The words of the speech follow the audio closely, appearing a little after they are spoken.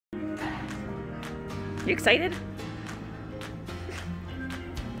You excited?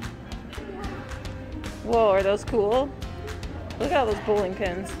 Whoa, are those cool? Look at all those bowling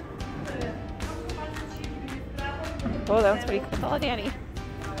pins. Oh, that one's pretty cool. Oh, Danny.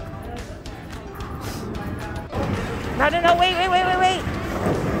 No, wait.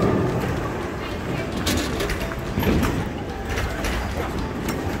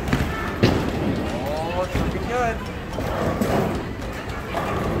 Oh, it's looking good.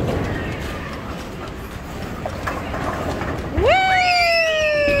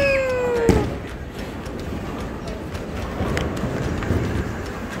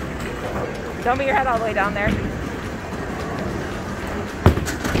 Don't move your head all the way down there.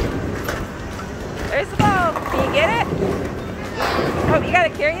 There's the ball. Can you get it? Oh, you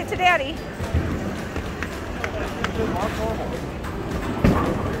gotta carry it to Daddy.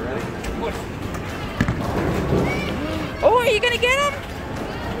 Oh, are you gonna get him?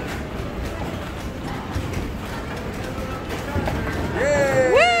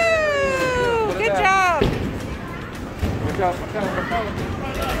 Yay! Woo! Good job. Good job.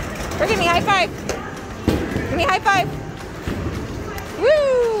 Or give me a high five. Give me a high five.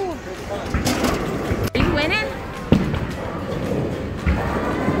 Woo! Are you winning?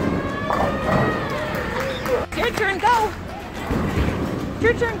 It's your turn, go. It's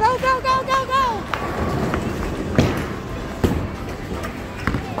your turn, go.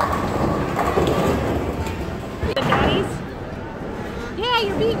 The daddies? Yeah,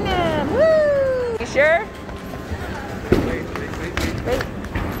 you're beating them. Woo! You sure? Wait.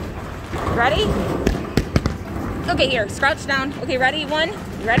 Ready? Okay, here, crouch down. Okay, ready?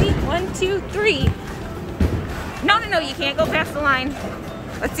 Ready? 1, 2, 3. No, you can't go past the line.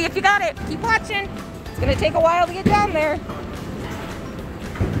 Let's see if you got it. Keep watching. It's gonna take a while to get down there.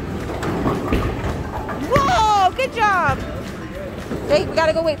 Whoa, good job. Okay, we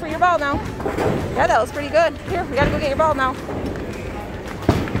gotta go wait for your ball now. Yeah, that was pretty good. Here, we gotta go get your ball now.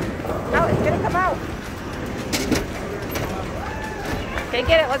 No, it's gonna come out. Okay,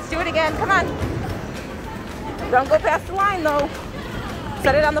 get it. Let's do it again. Come on. Don't go past the line, though.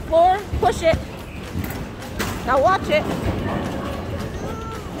 Set it on the floor. Push it. Now watch it.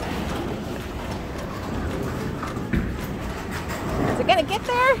 Is it gonna get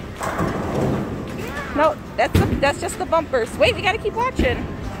there? No, that's just the bumpers. Wait, we gotta keep watching.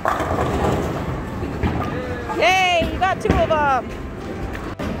 Yay, you got 2 of them.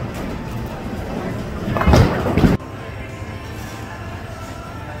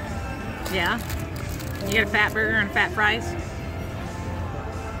 Yeah. You get a fat burger and fat fries?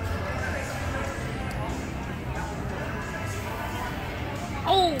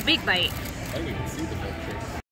 Oh, big bite. I didn't even see the milkshake.